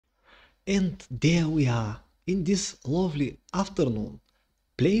And there we are in this lovely afternoon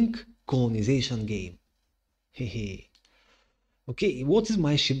playing colonization game. Hehe. Okay, what is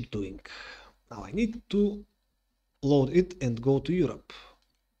my ship doing? Now I need to load it and go to Europe.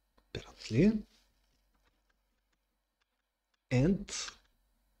 Apparently. And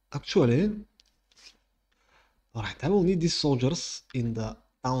actually, alright, I will need these soldiers in the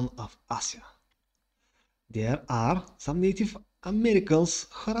town of Asia. There are some Native Americans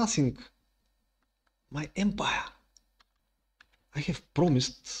harassing my empire. I have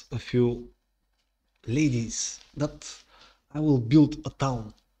promised a few ladies that I will build a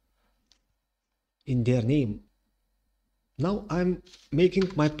town in their name. Now I'm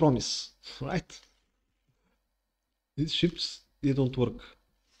making my promise, right? These ships, they don't work.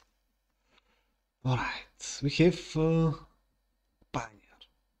 Alright, we have pioneer.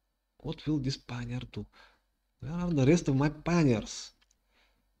 What will this pioneer do? Where are the rest of my pioneers?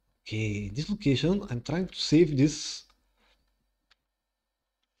 Okay, this location, I'm trying to save this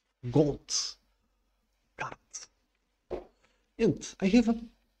gold card. And I have a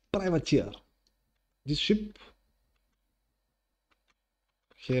privateer. This ship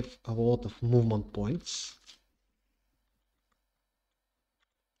have a lot of movement points.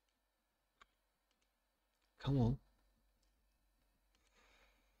 Come on.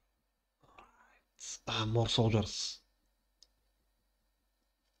 Alright. More soldiers.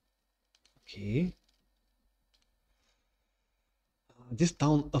 Okay. This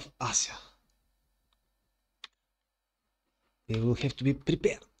town of Asia. They will have to be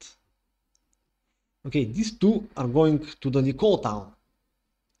prepared. Okay, these two are going to the Nicole town.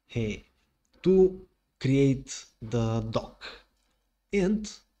 Hey, to create the dock. And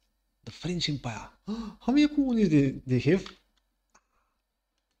the French Empire. How many colonies they have?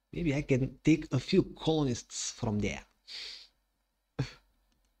 Maybe I can take a few colonists from there.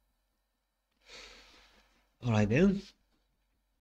 Alright then.